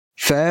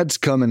Fads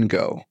come and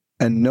go,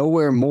 and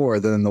nowhere more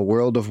than in the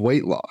world of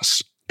weight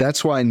loss.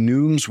 That's why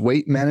Noom's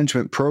weight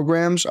management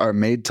programs are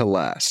made to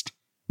last.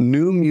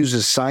 Noom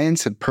uses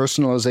science and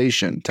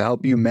personalization to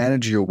help you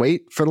manage your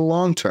weight for the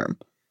long term.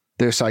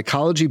 Their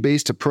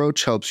psychology-based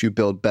approach helps you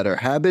build better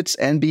habits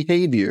and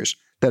behaviors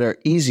that are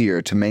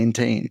easier to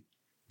maintain.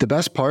 The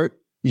best part?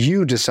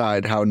 You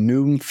decide how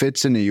Noom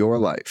fits into your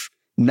life,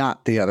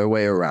 not the other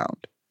way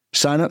around.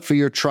 Sign up for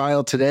your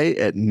trial today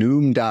at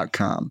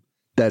Noom.com.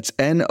 That's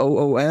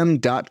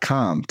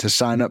Noom.com to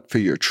sign up for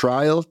your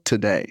trial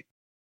today.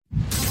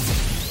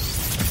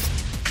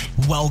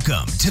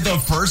 Welcome to the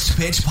First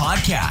Pitch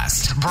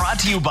Podcast, brought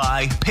to you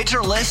by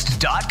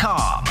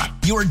PitcherList.com,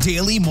 your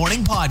daily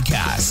morning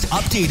podcast,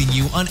 updating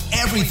you on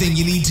everything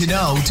you need to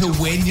know to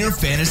win your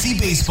fantasy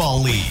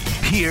baseball league.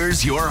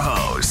 Here's your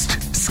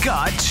host,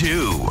 Scott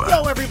Chu.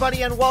 Hello,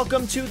 everybody, and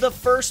welcome to the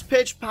First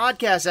Pitch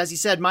Podcast. As he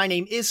said, my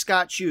name is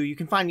Scott Chu. You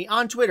can find me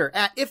on Twitter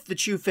at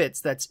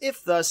IfTheChuFits. That's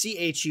if the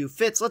CHU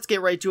fits. Let's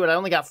get right to it. I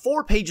only got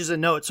 4 pages of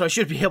notes, so I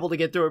should be able to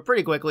get through it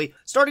pretty quickly.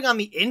 Starting on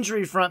the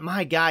injury front,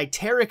 my guy,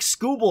 Tarik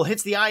Skubal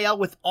hits the IL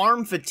with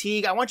arm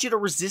fatigue. I want you to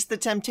resist the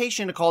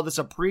temptation to call this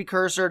a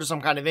precursor to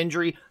some kind of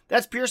injury.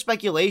 That's pure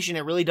speculation.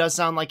 It really does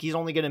sound like he's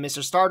only going to miss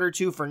a start or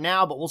two for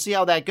now, but we'll see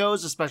how that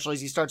goes, especially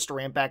as he starts to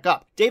ramp back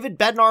up. David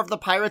Bednar of the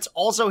Pirates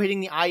also hitting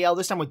the IL,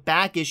 this time with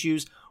back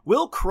issues.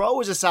 Will Crowe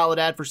is a solid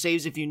add for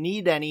saves if you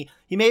need any.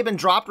 He may have been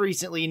dropped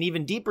recently in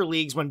even deeper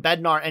leagues when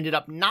Bednar ended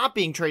up not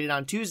being traded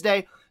on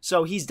Tuesday,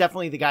 so he's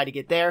definitely the guy to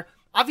get there.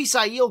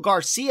 Avisail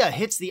Garcia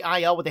hits the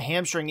IL with a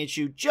hamstring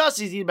issue just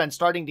as he'd been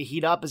starting to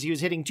heat up as he was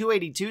hitting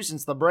 .282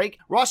 since the break.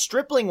 Ross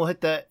Stripling will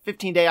hit the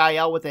 15-day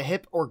IL with a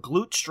hip or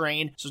glute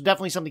strain, so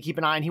definitely something to keep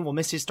an eye on. He will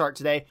miss his start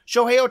today.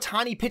 Shohei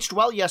Ohtani pitched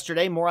well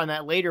yesterday, more on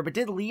that later, but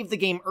did leave the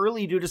game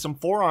early due to some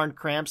forearm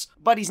cramps,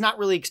 but he's not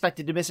really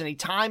expected to miss any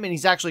time, and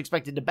he's actually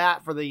expected to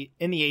bat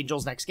in the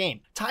Angels next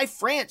game. Ty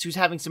France, who's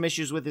having some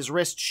issues with his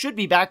wrist, should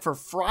be back for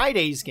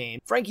Friday's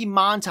game. Frankie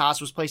Montas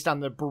was placed on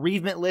the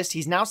bereavement list.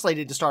 He's now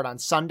slated to start on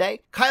Sunday.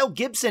 Kyle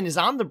Gibson is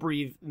on the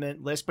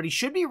bereavement list, but he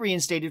should be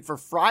reinstated for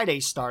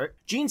Friday's start.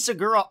 Gene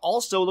Segura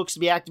also looks to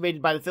be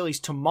activated by the Phillies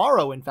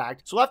tomorrow, in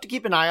fact, so we'll have to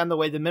keep an eye on the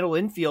way the middle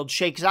infield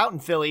shakes out in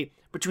Philly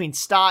between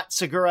Stott,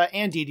 Segura,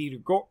 and Didi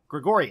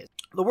Gregorius.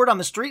 The word on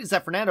the street is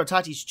that Fernando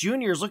Tatis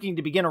Jr. is looking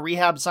to begin a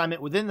rehab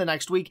assignment within the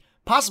next week,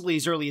 possibly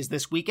as early as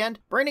this weekend.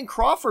 Brandon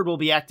Crawford will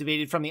be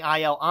activated from the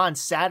IL on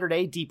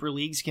Saturday. Deeper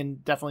leagues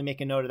can definitely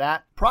make a note of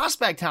that.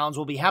 Prospect Hounds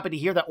will be happy to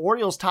hear that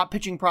Orioles top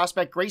pitching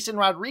prospect Grayson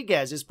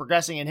Rodriguez is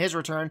progressing in his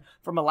return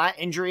from a lat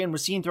injury and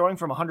was seen throwing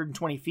from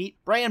 120 feet.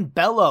 Brian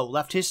Bello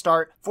left his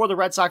start for the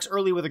Red Sox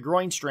early with a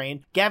groin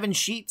strain. Gavin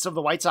Sheets of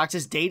the White Sox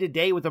is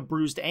day-to-day with a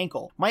bruised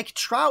ankle. Mike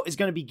Trout is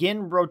going to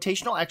begin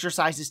rotational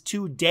exercises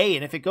today,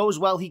 and if it goes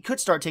well, he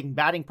could start taking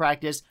batting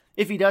practice.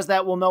 If he does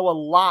that, we'll know a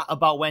lot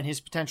about when his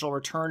potential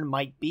return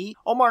might be.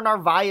 Omar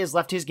Narvaez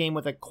left his game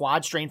with a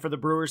quad strain for the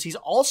Brewers. He's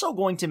also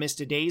going to miss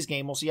today's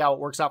game. We'll see how it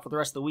works out for the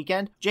rest of the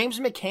weekend. James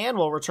McCann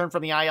will return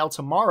from the IL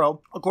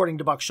tomorrow, according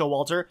to Buck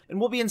Showalter,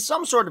 and will be in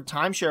some sort of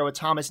timeshare with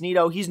Thomas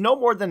Nido. He's no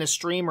more than a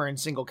streamer in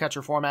single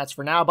catcher formats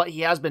for now, but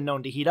he has been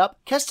known to heat up.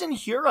 Keston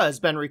Hiura has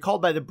been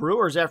recalled by the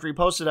Brewers after he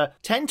posted a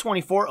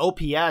 1024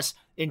 OPS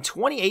in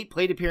 28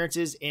 plate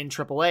appearances in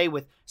AAA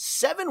with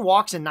 7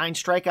 walks and 9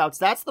 strikeouts.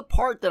 That's the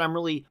part that I'm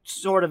really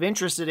sort of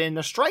interested in.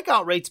 The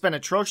strikeout rate's been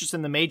atrocious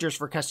in the majors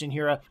for Keston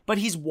Hiura, but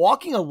he's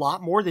walking a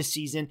lot more this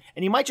season,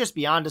 and he might just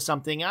be onto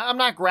something. I'm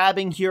not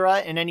grabbing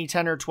Hiura in any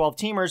 10 or 12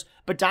 teamers,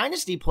 but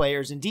dynasty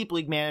players and deep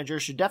league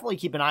managers should definitely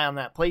keep an eye on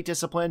that plate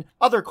discipline.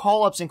 Other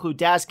call-ups include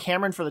Daz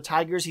Cameron for the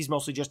Tigers. He's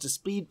mostly just a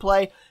speed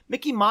play.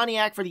 Mickey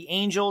Moniak for the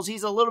Angels.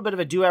 He's a little bit of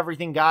a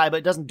do-everything guy,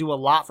 but doesn't do a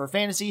lot for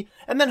fantasy.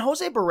 And then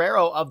Jose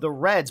Barrero of the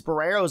Reds.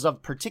 Barrero is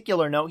of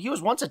particular note. He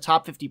was once a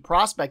top 50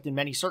 prospect in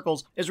many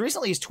circles as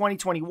recently as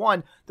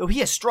 2021, though he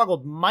has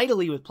struggled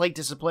mightily with plate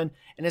discipline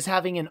and is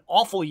having an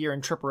awful year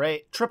in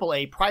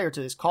AAA prior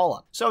to this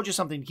call-up. So just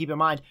something to keep in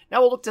mind.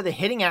 Now we'll look to the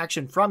hitting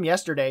action from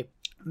yesterday.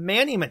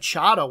 Manny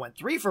Machado went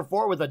 3 for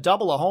 4 with a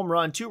double, a home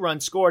run, 2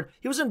 runs scored.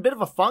 He was in a bit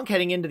of a funk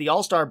heading into the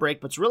All-Star break,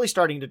 but's really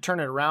starting to turn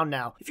it around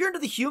now. If you're into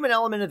the human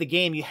element of the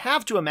game, you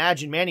have to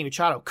imagine Manny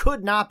Machado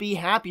could not be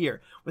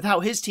happier with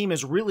how his team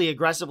is really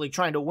aggressively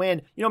trying to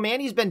win. You know,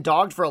 Manny's been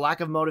dogged for a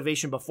lack of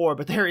motivation before,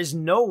 but there is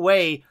no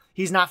way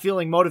he's not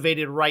feeling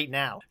motivated right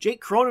now.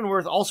 Jake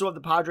Cronenworth, also of the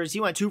Padres, he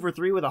went 2 for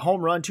 3 with a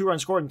home run, 2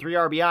 runs scored, and 3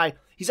 RBI.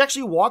 He's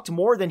actually walked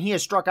more than he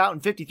has struck out in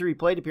 53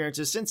 plate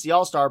appearances since the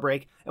All-Star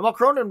break. And while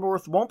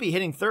Cronenworth won't be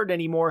hitting third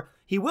anymore,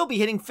 he will be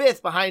hitting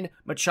fifth behind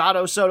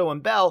Machado, Soto,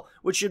 and Bell,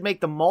 which should make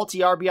the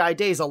multi-RBI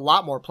days a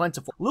lot more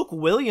plentiful. Luke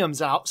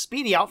Williams,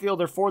 speedy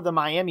outfielder for the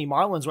Miami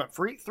Marlins, went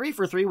 3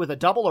 for 3 with a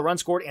double, a run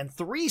scored, and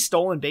 3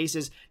 stolen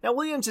bases. Now,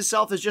 Williams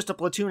himself is just a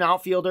platoon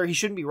outfielder. He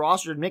shouldn't be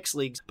rostered in mixed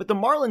leagues, but the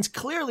Marlins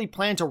clearly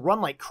plan to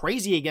run like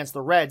crazy against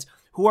the Reds,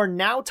 who are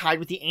now tied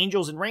with the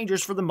Angels and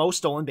Rangers for the most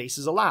stolen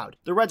bases allowed.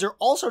 The Reds are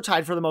also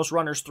tied for the most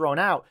runners thrown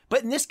out,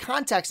 but in this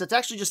context, that's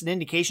actually just an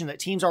indication that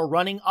teams are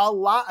running a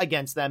lot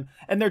against them,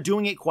 and they're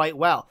doing it quite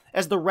well,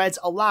 as the Reds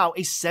allow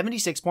a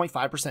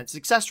 76.5%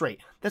 success rate.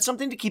 That's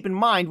something to keep in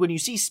mind when you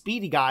see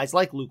speedy guys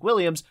like Luke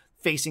Williams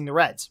facing the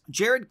Reds.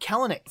 Jared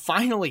Kelenic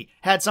finally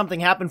had something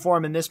happen for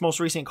him in this most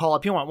recent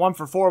call-up. He went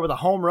 1-for-4 with a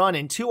home run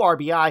and 2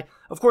 RBI.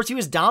 Of course, he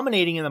was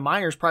dominating in the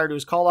minors prior to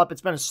his call-up.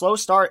 It's been a slow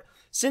start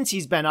since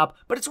he's been up,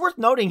 but it's worth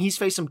noting he's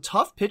faced some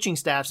tough pitching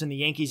staffs in the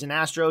Yankees and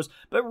Astros,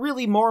 but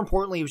really, more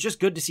importantly, it was just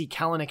good to see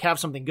Kelenic have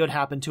something good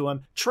happen to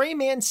him. Trey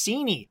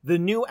Mancini, the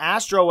new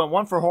Astro, went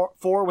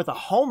 1-for-4 with a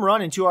home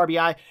run and 2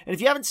 RBI, and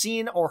if you haven't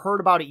seen or heard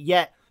about it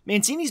yet,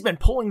 Mancini's been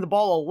pulling the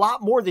ball a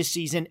lot more this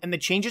season, and the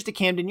changes to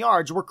Camden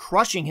Yards were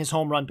crushing his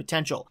home run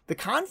potential. The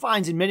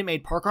confines in Minute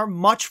Maid Park are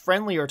much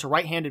friendlier to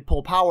right-handed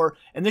pull power,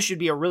 and this should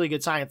be a really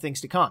good sign of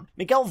things to come.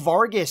 Miguel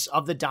Vargas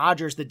of the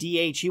Dodgers, the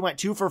DH, he went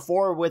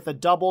 2-for-4 with a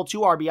double, 2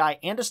 RBI,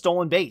 and a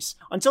stolen base.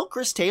 Until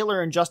Chris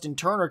Taylor and Justin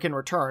Turner can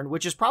return,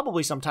 which is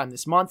probably sometime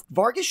this month,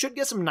 Vargas should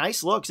get some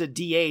nice looks at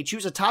DH. He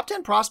was a top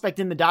 10 prospect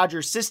in the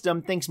Dodgers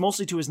system, thanks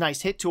mostly to his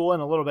nice hit tool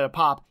and a little bit of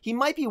pop. He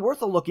might be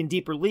worth a look in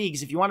deeper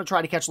leagues if you want to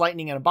try to catch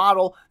lightning in a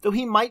bottle, though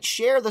he might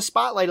share the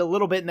spotlight a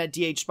little bit in that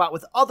DH spot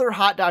with other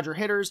hot Dodger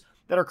hitters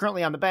that are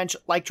currently on the bench,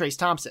 like Trace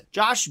Thompson.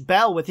 Josh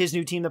Bell with his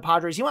new team, the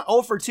Padres, he went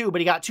 0-for-2, but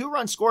he got 2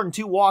 runs scored and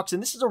 2 walks,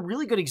 and this is a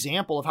really good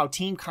example of how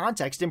team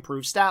context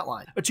improves stat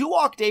line. A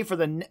 2-walk day for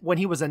when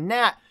he was a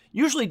Nat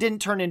usually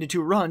didn't turn into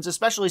 2 runs,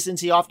 especially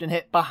since he often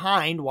hit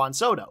behind Juan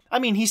Soto. I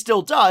mean, he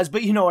still does,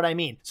 but you know what I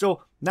mean.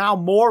 So now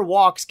more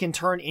walks can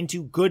turn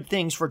into good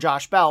things for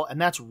Josh Bell,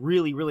 and that's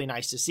really, really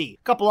nice to see.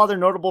 A couple other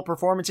notable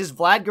performances.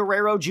 Vlad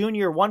Guerrero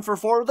Jr.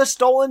 1-for-4 with a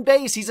stolen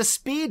base. He's a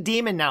speed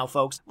demon now,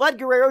 folks. Vlad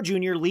Guerrero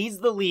Jr. leads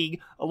the league,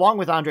 along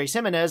with Andres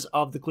Gimenez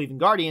of the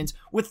Cleveland Guardians,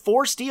 with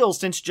 4 steals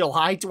since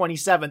July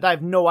 27th. I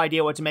have no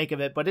idea what to make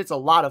of it, but it's a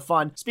lot of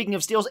fun. Speaking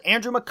of steals,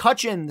 Andrew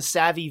McCutchen, the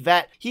savvy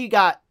vet, he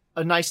got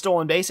a nice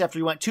stolen base after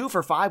he went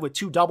 2-for-5 with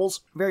 2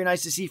 doubles. Very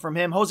nice to see from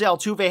him. Jose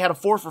Altuve had a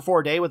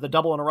 4-for-4 day with a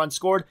double and a run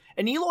scored.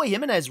 And Eloy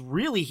Jimenez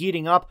really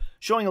heating up,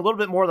 showing a little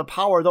bit more of the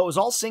power, though it was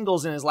all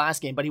singles in his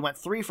last game, but he went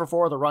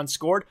 3-for-4 with a run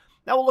scored.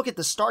 Now we'll look at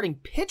the starting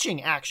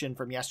pitching action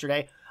from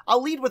yesterday.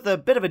 I'll lead with a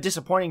bit of a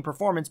disappointing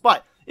performance,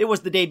 but it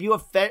was the debut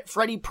of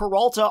Freddie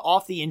Peralta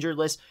off the injured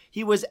list.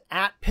 He was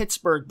at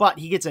Pittsburgh, but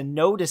he gets a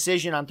no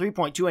decision on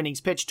 3.2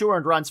 innings pitched, 2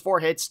 earned runs, 4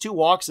 hits, 2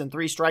 walks, and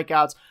 3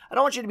 strikeouts. I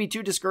don't want you to be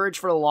too discouraged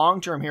for the long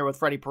term here with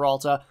Freddie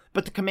Peralta,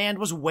 but the command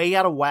was way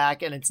out of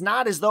whack, and it's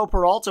not as though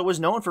Peralta was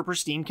known for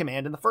pristine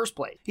command in the first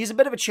place. He's a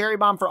bit of a cherry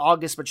bomb for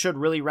August, but should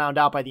really round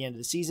out by the end of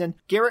the season.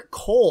 Garrett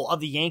Cole of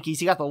the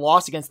Yankees, he got the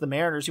loss against the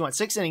Mariners. He went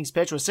 6 innings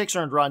pitched with 6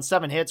 earned runs,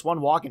 7 hits, 1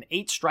 walk, and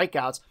 8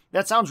 strikeouts.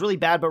 That sounds really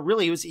bad, but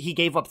really he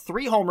gave up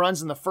 3 home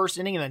runs in the first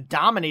inning and then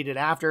dominated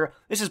after.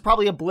 This is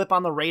probably a blip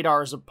on the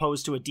radar as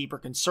opposed to a deeper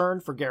concern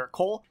for Garrett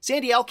Cole.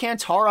 Sandy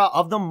Alcantara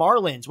of the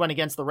Marlins went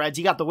against the Reds.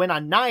 He got the win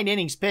on 9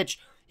 innings pitched.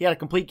 He had a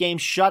complete game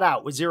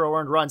shutout with 0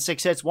 earned runs,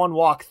 6 hits, 1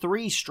 walk,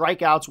 3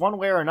 strikeouts. One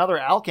way or another,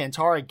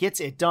 Alcantara gets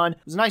it done.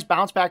 It was a nice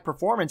bounce-back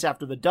performance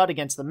after the dud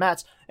against the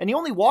Mets, and he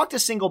only walked a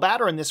single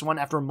batter in this one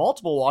after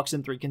multiple walks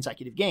in 3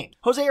 consecutive games.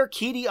 Jose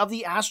Urquidy of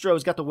the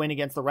Astros got the win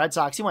against the Red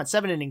Sox. He went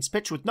 7 innings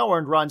pitched with no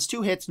earned runs,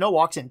 2 hits, no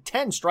walks, and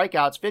 10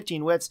 strikeouts,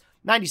 15 whiffs,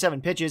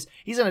 97 pitches.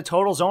 He's in a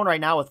total zone right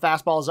now with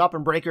fastballs up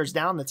and breakers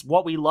down. That's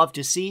what we love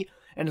to see.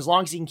 And as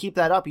long as he can keep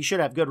that up, he should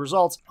have good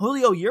results.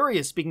 Julio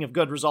Urias, speaking of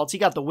good results, he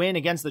got the win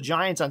against the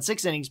Giants on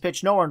 6 innings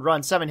pitched, no earned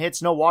runs, 7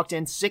 hits, no walked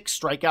in, 6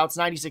 strikeouts,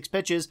 96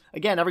 pitches.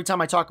 Again, every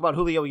time I talk about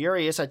Julio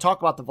Urias, I talk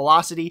about the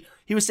velocity.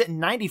 He was sitting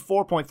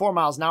 94.4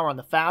 miles an hour on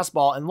the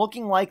fastball and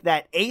looking like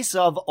that ace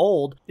of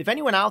old. If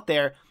anyone out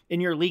there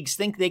in your leagues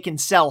think they can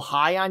sell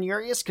high on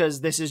Urias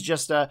because this is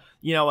just a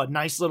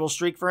nice little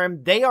streak for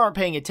him, they aren't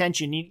paying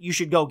attention. You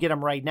should go get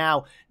him right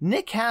now.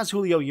 Nick has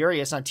Julio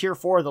Urias on tier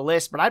 4 of the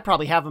list, but I'd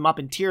probably have him up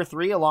in tier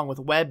 3 along with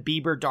Webb,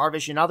 Bieber,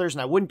 Darvish, and others,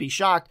 and I wouldn't be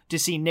shocked to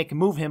see Nick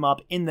move him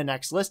up in the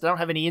next list. I don't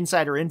have any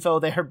insider info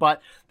there,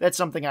 but that's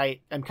something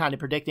I am kind of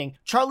predicting.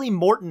 Charlie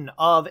Morton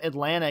of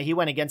Atlanta, he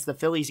went against the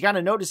Phillies. He got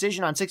a no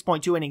decision on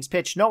 6.2 innings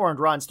pitched, no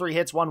earned runs, 3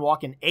 hits, 1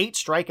 walk, and 8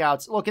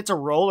 strikeouts. Look, it's a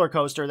roller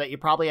coaster that you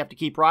probably have to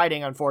keep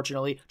riding,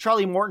 unfortunately.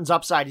 Charlie Morton's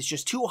upside is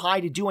just too high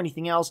to do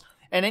anything else,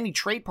 and any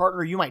trade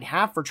partner you might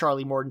have for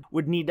Charlie Morton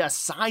would need a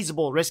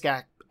sizable risk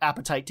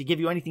appetite to give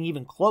you anything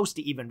even close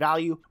to even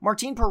value.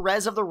 Martin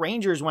Perez of the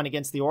Rangers went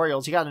against the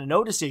Orioles. He got a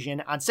no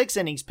decision on 6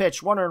 innings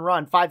pitched, 1 earned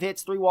run, 5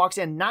 hits, 3 walks,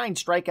 and 9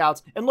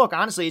 strikeouts. And look,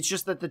 honestly, it's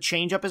just that the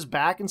changeup is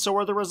back, and so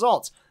are the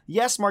results.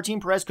 Yes,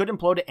 Martin Perez could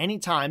implode at any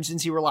time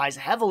since he relies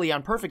heavily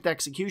on perfect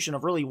execution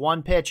of really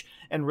one pitch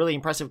and really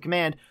impressive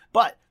command,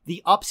 but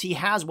the ups he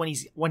has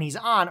when he's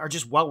on are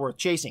just well worth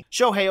chasing.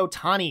 Shohei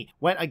Ohtani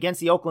went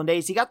against the Oakland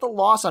A's. He got the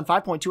loss on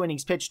 5.2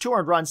 innings pitched, 2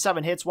 earned runs,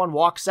 7 hits, 1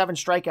 walk, 7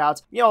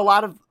 strikeouts.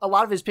 A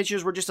lot of his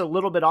pitches were just a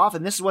little bit off,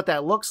 and this is what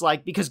that looks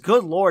like because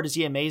good Lord is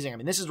he amazing. I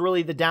mean, this is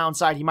really the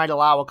downside. He might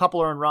allow a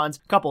couple earned runs,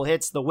 a couple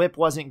hits. The whip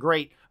wasn't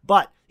great,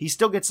 but he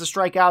still gets the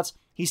strikeouts.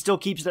 He still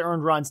keeps the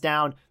earned runs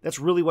down. That's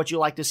really what you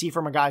like to see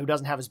from a guy who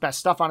doesn't have his best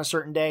stuff on a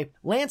certain day.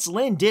 Lance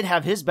Lynn did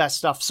have his best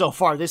stuff so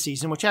far this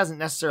season, which hasn't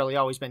necessarily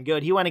always been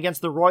good. He went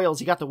against the Royals.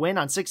 He got the win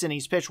on 6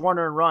 innings pitched, 1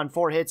 earned run,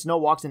 4 hits, no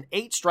walks, and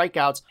 8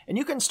 strikeouts. And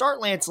you can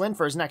start Lance Lynn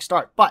for his next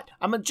start. But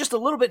I'm just a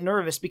little bit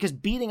nervous because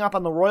beating up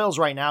on the Royals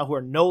right now, who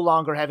are no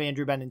longer have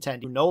Andrew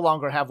Benintendi, who no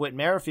longer have Whit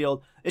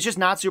Merrifield, it's just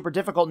not super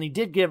difficult, and he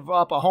did give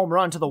up a home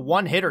run to the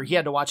one hitter he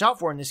had to watch out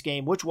for in this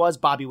game, which was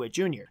Bobby Witt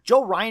Jr.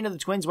 Joe Ryan of the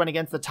Twins went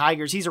against the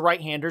Tigers. He's a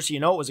right-hander, so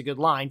you know it was a good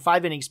line.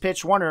 5 innings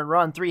pitched, 1 earned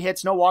run, 3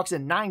 hits, no walks,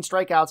 and 9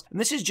 strikeouts.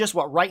 And this is just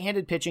what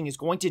right-handed pitching is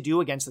going to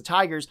do against the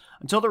Tigers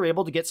until they're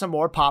able to get some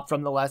more pop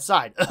from the left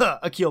side.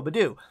 Akil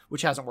Baddoo,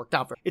 which hasn't worked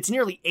out for him. It's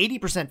nearly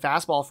 80%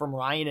 fastball from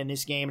Ryan in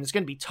this game, and it's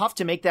going to be tough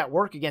to make that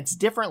work against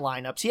different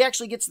lineups. He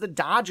actually gets the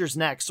Dodgers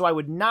next, so I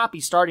would not be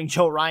starting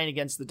Joe Ryan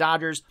against the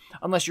Dodgers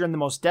unless you're in the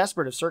most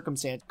desperate of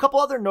circumstances. Couple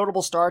other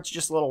notable starts,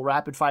 just a little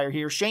rapid fire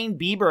here. Shane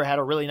Bieber had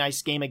a really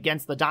nice game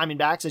against the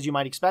Diamondbacks, as you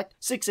might expect.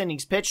 6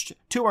 innings pitched,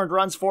 2 earned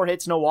runs, 4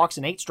 hits, no walks,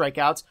 and 8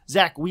 strikeouts.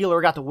 Zach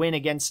Wheeler got the win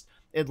against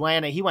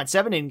Atlanta. He went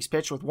 7 innings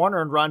pitched with 1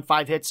 earned run,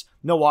 5 hits,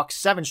 no walks,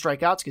 7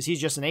 strikeouts because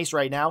he's just an ace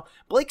right now.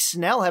 Blake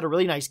Snell had a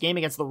really nice game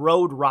against the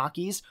road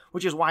Rockies,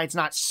 which is why it's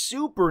not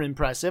super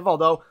impressive,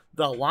 although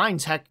the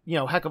line's heck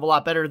of a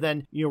lot better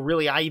than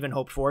really I even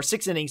hoped for.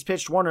 6 innings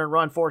pitched, 1 earned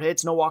run, 4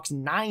 hits, no walks,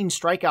 9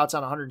 strikeouts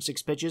on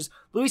 106 pitches.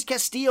 Luis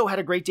Castillo had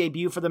a great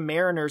debut for the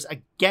Mariners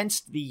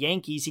against the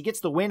Yankees. He gets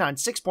the win on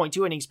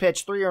 6.2 innings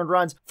pitched, 3 earned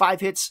runs, 5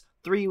 hits,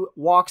 3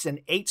 walks, and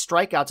 8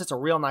 strikeouts. That's a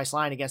real nice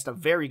line against a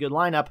very good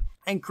lineup.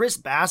 And Chris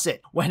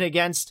Bassett went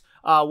against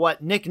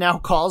what Nick now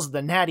calls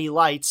the Natty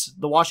Lights,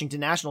 the Washington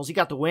Nationals. He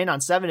got the win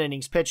on 7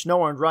 innings pitched,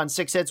 no earned run,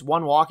 6 hits,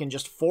 1 walk, and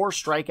just 4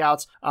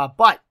 strikeouts.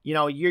 But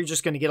you're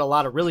just going to get a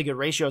lot of really good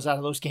ratios out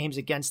of those games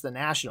against the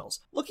Nationals.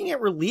 Looking at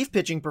relief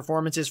pitching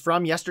performances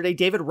from yesterday,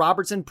 David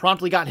Robertson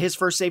promptly got his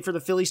first save for the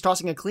Phillies,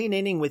 tossing a clean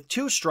inning with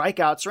 2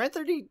 strikeouts.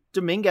 Seranthony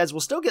Dominguez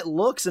will still get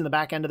looks in the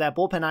back end of that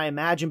bullpen, I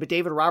imagine, but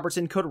David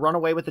Robertson could run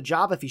away with the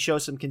job if he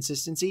shows some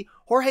consistency.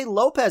 Jorge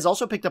Lopez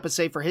also picked up a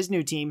save for his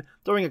new team,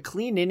 throwing a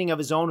clean inning of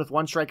his own with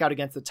 1 strikeout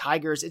against the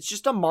Tigers. It's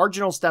just a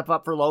marginal step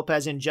up for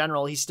Lopez in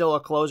general. He's still a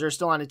closer,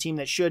 still on a team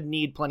that should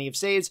need plenty of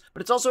saves,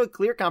 but it's also a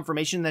clear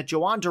confirmation that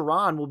Joan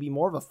Duran will be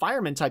more of a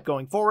fireman type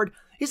going forward.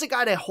 He's a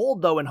guy to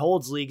hold, though, in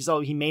holds leagues,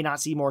 though he may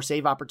not see more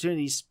save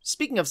opportunities.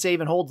 Speaking of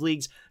save and hold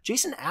leagues,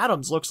 Jason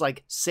Adams looks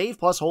like save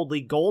plus hold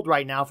league gold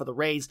right now for the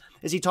Rays,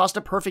 as he tossed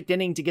a perfect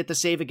inning to get the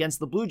save against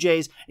the Blue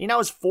Jays. He now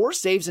has 4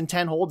 saves and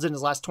 10 holds in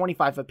his last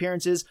 25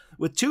 appearances,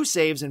 with 2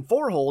 saves and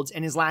 4 holds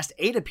in his last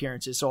 8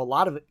 appearances, so a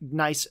lot of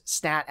nice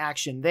stat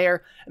action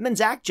there. And then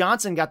Zach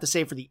Johnson got the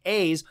save for the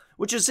A's,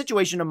 which is a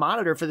situation to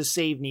monitor for the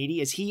save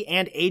needy, as he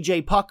and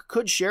AJ Puck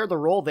could share the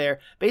role there.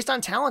 Based on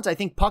talent, I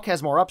think Puck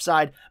has more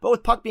upside, but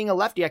with Puck being a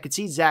lefty, I could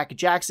see Zach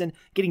Jackson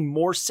getting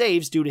more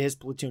saves due to his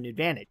platoon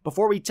advantage.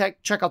 Before we check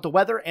out the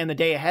weather and the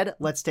day ahead,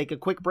 let's take a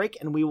quick break,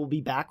 and we will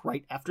be back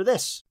right after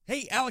this.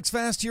 Hey, Alex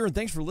Fast here, and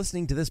thanks for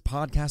listening to this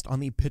podcast on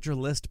the Pitcher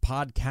List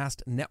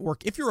Podcast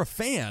Network. If you're a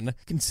fan,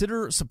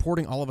 consider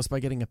supporting all of us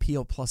by getting a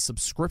PL Plus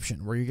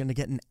subscription, where you're going to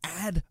get an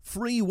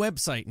ad-free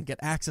website and get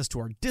access to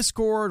our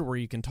Discord, where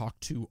you can talk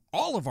to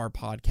all of our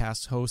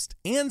podcast hosts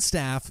and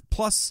staff.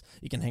 Plus,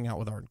 you can hang out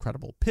with our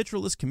incredible Pitcher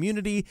List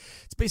community.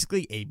 It's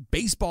basically a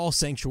baseball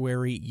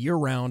sanctuary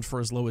year-round for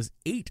as low as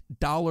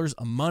 $8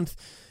 a month.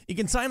 You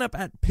can sign up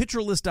at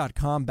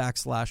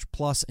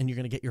pitcherlist.com/plus, and you're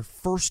going to get your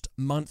first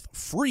month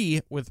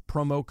free with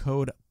promo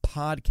code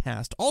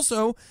podcast.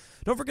 Also,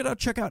 don't forget to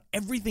check out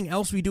everything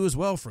else we do as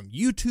well, from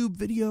YouTube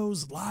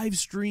videos, live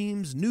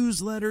streams,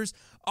 newsletters,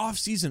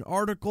 off-season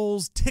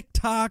articles,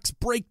 TikToks,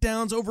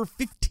 breakdowns, over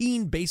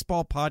 15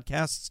 baseball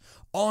podcasts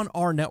on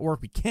our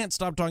network. We can't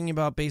stop talking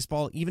about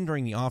baseball even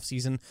during the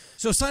off-season.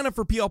 So sign up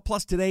for PL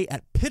Plus today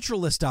at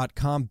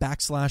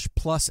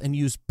pitcherlist.com/plus and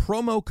use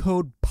promo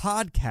code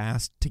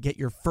podcast to get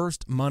your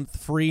first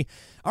month free.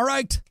 All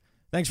right.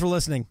 Thanks for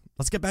listening.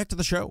 Let's get back to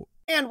the show.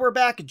 And we're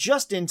back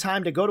just in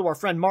time to go to our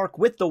friend Mark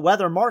with the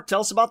weather. Mark,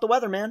 tell us about the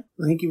weather, man.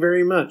 Thank you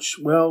very much.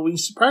 Well, we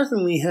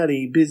surprisingly had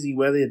a busy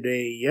weather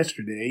day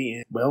yesterday,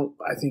 and, well,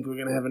 I think we're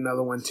going to have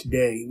another one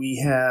today.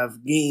 We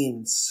have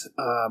games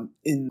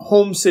in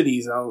home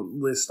cities. I'll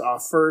list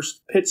off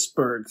first.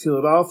 Pittsburgh,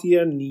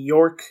 Philadelphia, New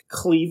York,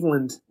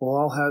 Cleveland will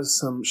all have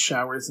some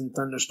showers and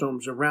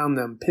thunderstorms around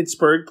them.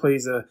 Pittsburgh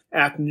plays a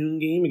afternoon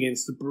game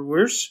against the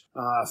Brewers.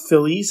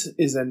 Phillies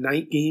is a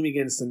night game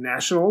against the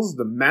Nationals.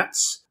 The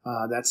Mets,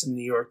 that's the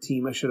New York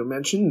team I should have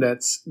mentioned.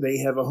 They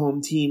have a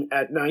home team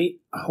at night,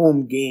 a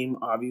home game,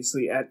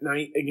 obviously, at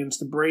night against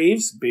the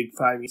Braves. Big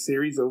 5-game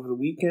series over the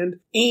weekend.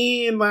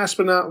 And last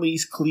but not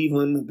least,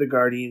 Cleveland, the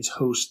Guardians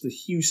host the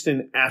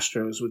Houston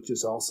Astros, which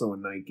is also a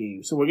night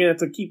game. So we're going to have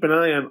to keep an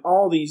eye on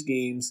all these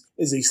games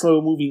as a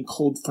slow-moving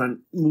cold front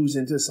moves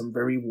into some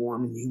very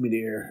warm and humid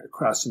air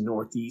across the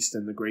Northeast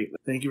and the Great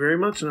Lakes. Thank you very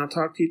much, and I'll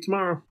talk to you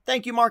tomorrow.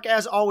 Thank you, Mark.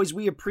 As always,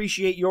 we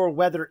appreciate your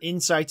weather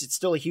insights. It's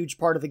still a huge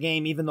part of the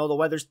game, even though the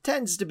weather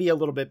tends to be a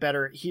little bit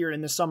better here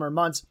in the summer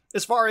months.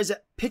 As far as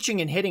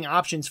pitching and hitting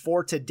options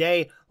for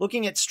today.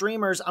 Looking at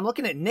streamers, I'm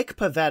looking at Nick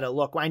Pivetta.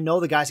 Look, I know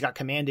the guy's got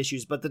command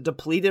issues, but the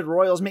depleted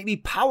Royals may be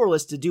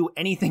powerless to do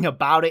anything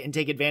about it and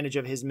take advantage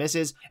of his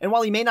misses. And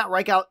while he may not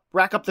rack up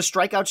the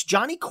strikeouts,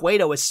 Johnny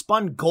Cueto has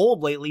spun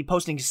gold lately,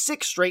 posting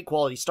 6 straight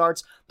quality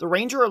starts. The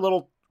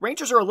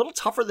Rangers are a little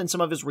tougher than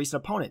some of his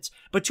recent opponents,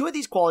 but 2 of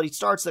these quality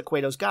starts that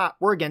Cueto's got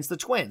were against the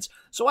Twins,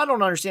 so I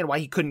don't understand why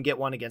he couldn't get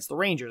one against the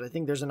Rangers. I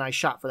think there's a nice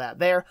shot for that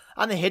there.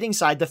 On the hitting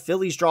side, the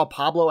Phillies draw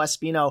Pablo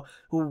Espino,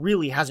 who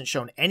really hasn't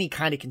shown any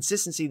kind of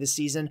consistency this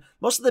season.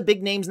 Most of the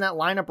big names in that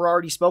lineup are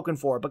already spoken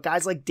for, but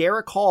guys like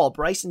Derek Hall,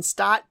 Bryson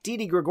Stott,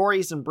 Didi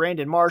Gregorius, and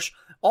Brandon Marsh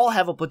all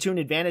have a platoon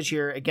advantage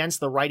here against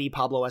the righty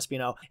Pablo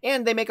Espino,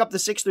 and they make up the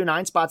 6 through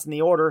 9 spots in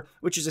the order,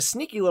 which is a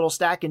sneaky little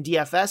stack in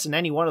DFS, and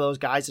any one of those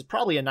guys is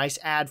probably a nice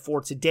add for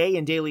today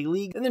in Daily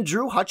League. And then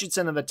Drew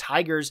Hutchinson of the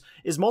Tigers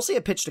is mostly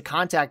a pitch to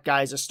contact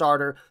guy as a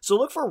starter, so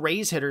look for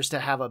Rays hitters to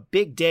have a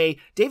big day.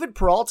 David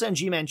Peralta and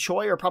G-Man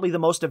Choi are probably the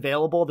most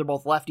available. They're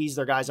both lefties.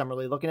 They're guys I'm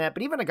really looking at,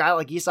 but even a guy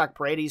like Isaac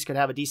Paredes could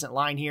have a decent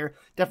line here.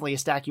 Definitely a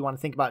stack you want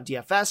to think about in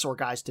DFS or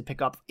guys to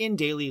pick up in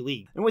Daily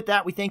League. And with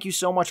that, we thank you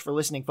so much for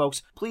listening,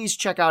 folks. Please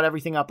check out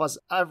everything else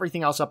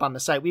up on the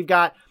site. We've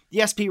got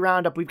the SP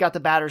Roundup, we've got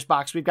the Batter's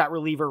Box, we've got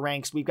reliever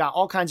ranks, we've got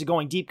all kinds of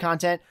going deep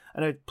content.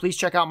 And please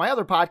check out my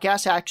other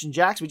podcast, Hacks and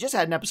Jacks. We just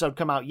had an episode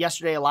come out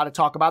yesterday, a lot of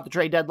talk about the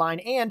trade deadline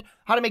and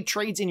how to make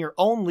trades in your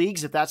own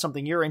leagues if that's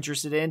something you're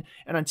interested in.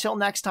 And until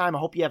next time, I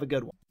hope you have a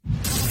good one.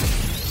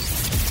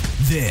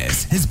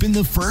 This has been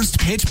the First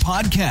Pitch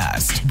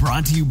Podcast,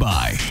 brought to you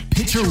by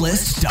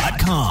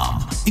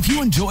PitcherList.com. If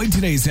you enjoyed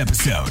today's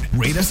episode,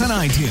 rate us on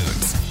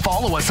iTunes,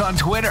 follow us on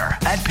Twitter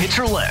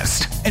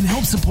 @PitcherList, and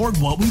help support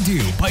what we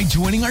do by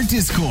joining our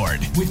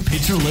Discord with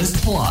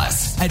PitcherList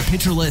Plus at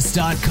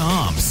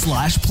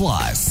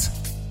PitcherList.com/plus.